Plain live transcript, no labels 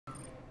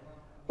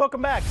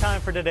Welcome back.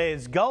 Time for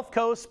today's Gulf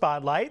Coast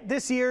Spotlight.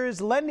 This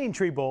year's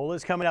LendingTree Bowl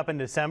is coming up in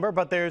December,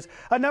 but there's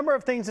a number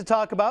of things to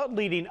talk about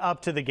leading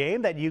up to the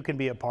game that you can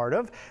be a part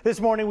of. This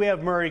morning we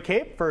have Murray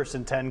Cape, 1st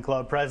and 10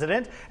 Club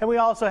President, and we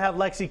also have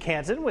Lexi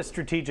Canton with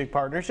Strategic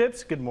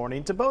Partnerships. Good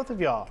morning to both of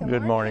y'all.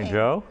 Good morning,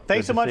 Joe.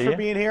 Thanks so much for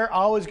being here.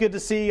 Always good to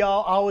see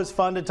y'all. Always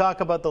fun to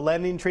talk about the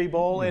LendingTree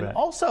Bowl and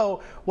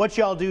also what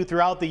y'all do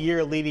throughout the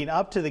year leading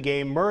up to the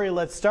game. Murray,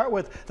 let's start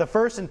with the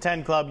 1st and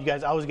 10 Club. You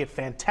guys always get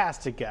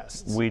fantastic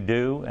guests. We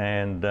do.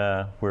 And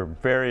we're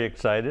very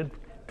excited.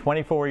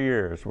 24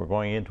 years. We're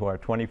going into our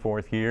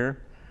 24th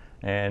year,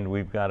 and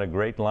we've got a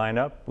great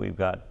lineup.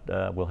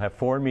 We'll have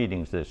 4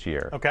 meetings this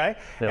year. Okay.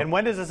 And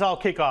when does this all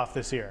kick off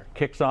this year?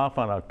 Kicks off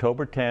on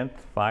October 10th,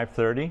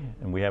 5:30,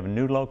 and we have a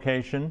new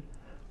location,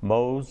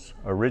 Moe's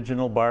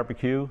Original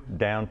Barbecue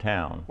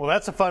downtown. Well,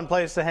 that's a fun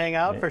place to hang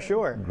out for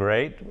sure.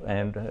 Great,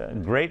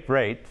 and great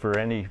rate for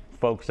any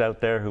folks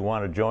out there who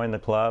want to join the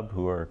club,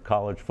 who are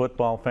college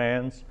football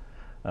fans.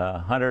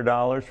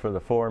 $100 for the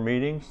 4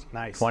 meetings.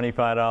 Nice.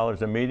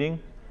 $25 a meeting.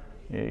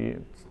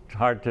 It's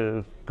hard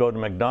to go to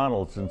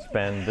McDonald's and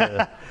spend.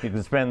 You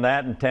can spend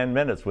that in 10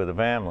 minutes with a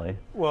family.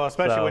 Well,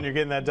 especially when you're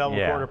getting that double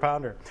quarter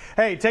pounder.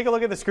 Hey, take a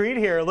look at the screen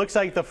here. It looks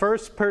like the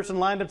first person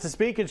lined up to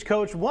speak is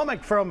Coach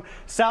Womack from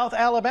South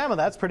Alabama.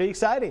 That's pretty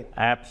exciting.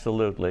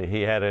 Absolutely.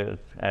 He had,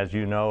 as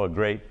you know, a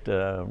great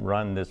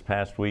run this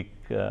past week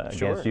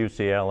against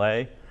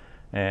UCLA,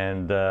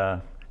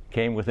 and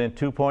came within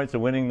 2 points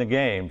of winning the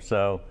game.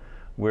 So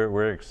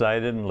we're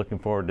excited and looking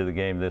forward to the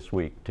game this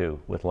week too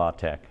with La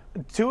Tech.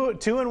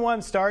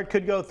 2-1 start,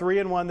 could go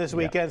 3-1 this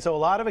weekend. So a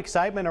lot of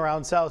excitement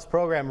around South's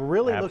program.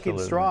 Really looking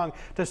strong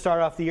to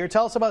start off the year.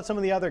 Tell us about some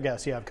of the other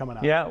guests you have coming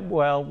up. Yeah,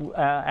 well,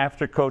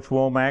 after Coach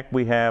Womack,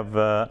 we have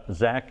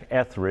Zach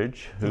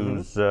Etheridge,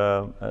 who's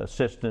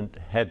assistant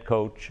head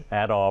coach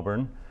at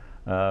Auburn.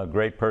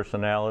 Great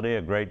personality,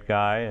 a great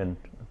guy, and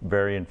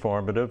very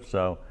informative.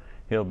 So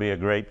he'll be a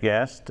great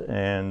guest.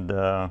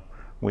 And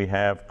we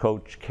have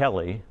Coach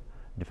Kelly,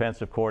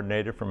 defensive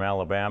coordinator from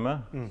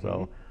Alabama.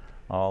 So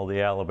all the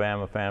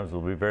Alabama fans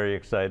will be very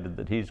excited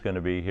that he's going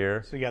to be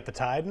here. So you got the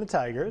Tide and the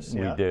Tigers.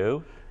 We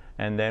do.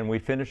 And then we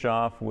finish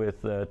off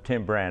with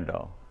Tim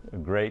Brando, a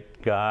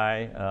great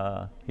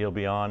guy. He'll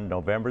be on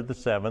November the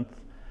 7th,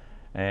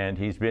 and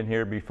he's been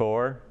here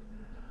before.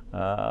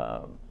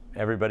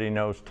 Everybody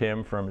knows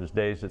Tim from his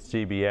days at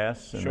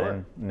CBS and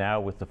then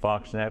now with the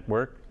Fox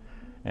Network.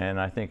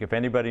 And I think if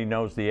anybody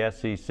knows the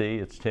SEC,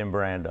 it's Tim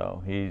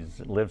Brando. He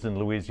lives in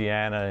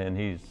Louisiana, and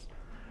he's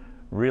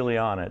really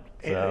on it.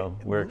 So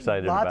we're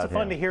excited about him. Lots of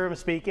fun to hear him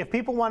speak. If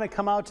people want to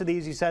come out to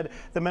these, you said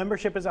the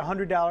membership is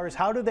 $100.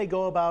 How do they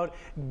go about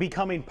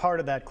becoming part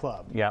of that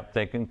club? Yeah,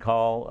 they can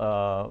call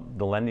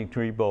the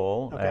LendingTree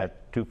Bowl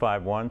at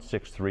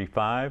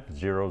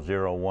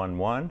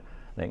 251-635-0011.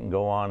 They can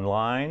go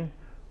online,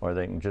 or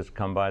they can just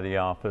come by the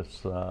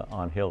office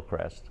on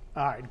Hillcrest.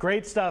 All right,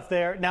 great stuff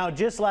there. Now,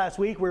 just last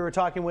week, we were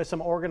talking with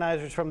some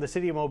organizers from the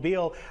city of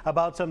Mobile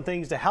about some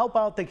things to help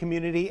out the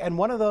community, and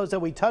one of those that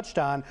we touched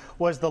on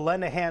was the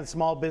Lend a Hand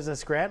Small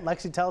Business Grant.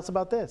 Lexi, tell us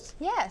about this.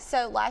 Yeah,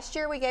 so last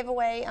year we gave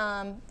away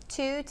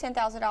 2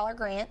 $10,000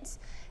 grants,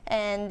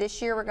 and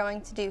this year we're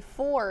going to do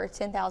 4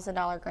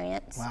 $10,000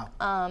 grants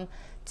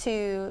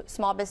to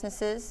small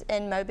businesses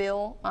in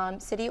Mobile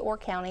City or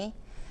County,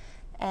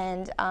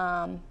 and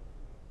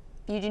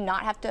you do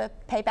not have to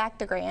pay back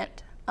the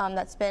grant.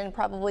 That's been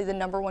probably the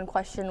 #1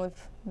 question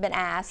we've been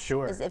asked,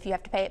 is if you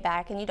have to pay it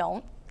back, and you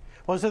don't.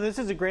 Well, so this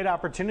is a great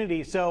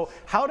opportunity. So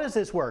how does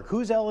this work?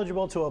 Who's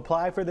eligible to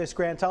apply for this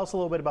grant? Tell us a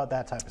little bit about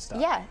that type of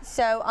stuff. Yeah,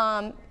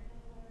 so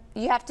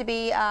you have to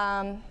be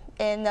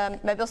in the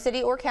Mobile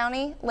City or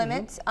County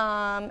limits,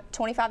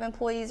 25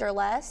 employees or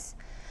less.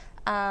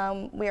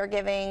 We are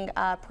giving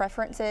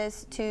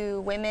preferences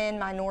to women,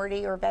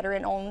 minority, or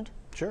veteran-owned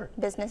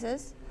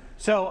businesses.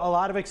 So a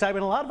lot of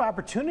excitement, a lot of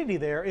opportunity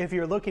there. If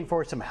you're looking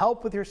for some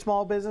help with your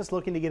small business,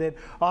 looking to get it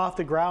off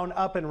the ground,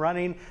 up and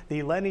running,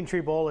 the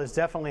LendingTree Bowl is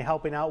definitely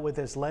helping out with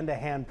this Lend a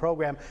Hand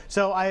program.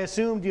 So I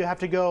assume you have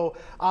to go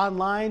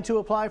online to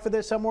apply for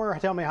this somewhere? Or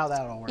tell me how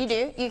that all works. You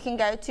do. You can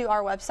go to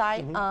our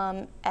website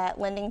at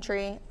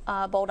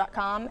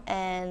LendingTreeBowl.com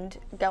and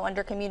go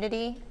under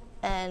Community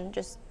and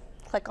just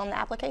click on the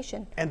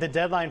application. And the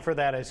deadline for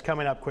that is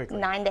coming up quickly.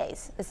 9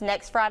 days. It's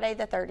next Friday,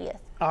 the 30th.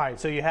 All right,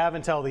 so you have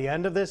until the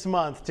end of this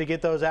month to get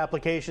those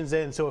applications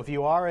in. So if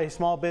you are a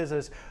small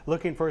business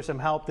looking for some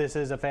help, this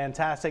is a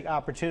fantastic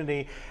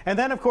opportunity. And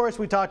then, of course,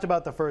 we talked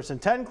about the 1st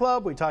and 10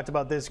 Club. We talked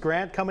about this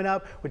grant coming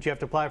up, which you have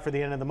to apply for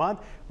the end of the month.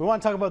 We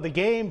want to talk about the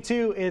game,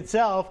 too,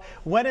 itself.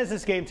 When is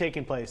this game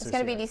taking place? It's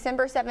going to be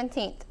December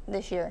 17th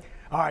this year.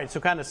 All right, so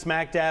kind of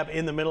smack dab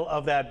in the middle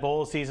of that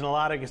bowl season. A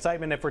lot of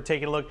excitement if we're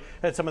taking a look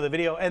at some of the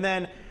video. And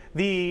then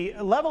the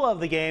level of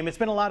the game, it's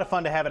been a lot of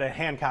fun to have it at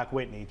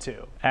Hancock-Whitney,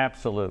 too.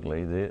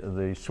 Absolutely.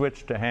 The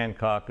switch to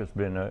Hancock has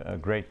been a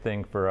great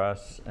thing for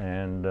us,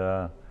 and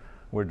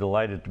we're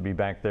delighted to be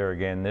back there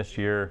again this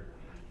year.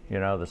 You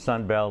know, the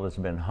Sun Belt has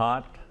been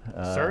hot.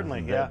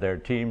 Certainly, Their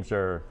teams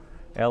are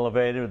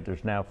elevated.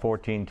 There's now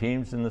 14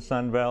 teams in the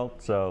Sun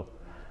Belt, so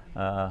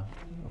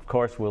Of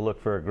course, we'll look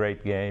for a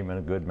great game and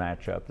a good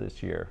matchup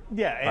this year.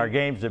 Yeah, our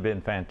games have been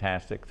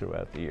fantastic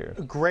throughout the year.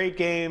 Great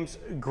games,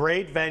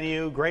 great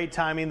venue, great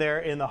timing there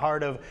in the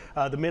heart of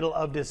the middle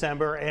of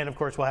December, and of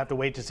course we'll have to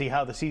wait to see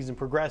how the season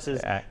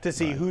progresses to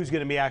see who's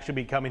going to be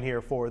actually coming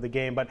here for the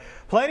game. But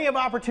plenty of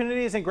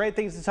opportunities and great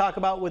things to talk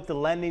about with the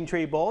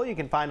LendingTree Bowl. You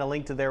can find a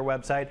link to their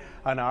website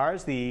on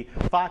ours, the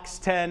Fox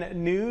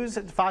 10 News,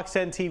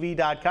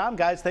 fox10tv.com.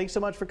 Guys, thanks so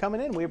much for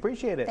coming in. We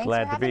appreciate it. Thanks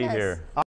Glad for to be having us. here.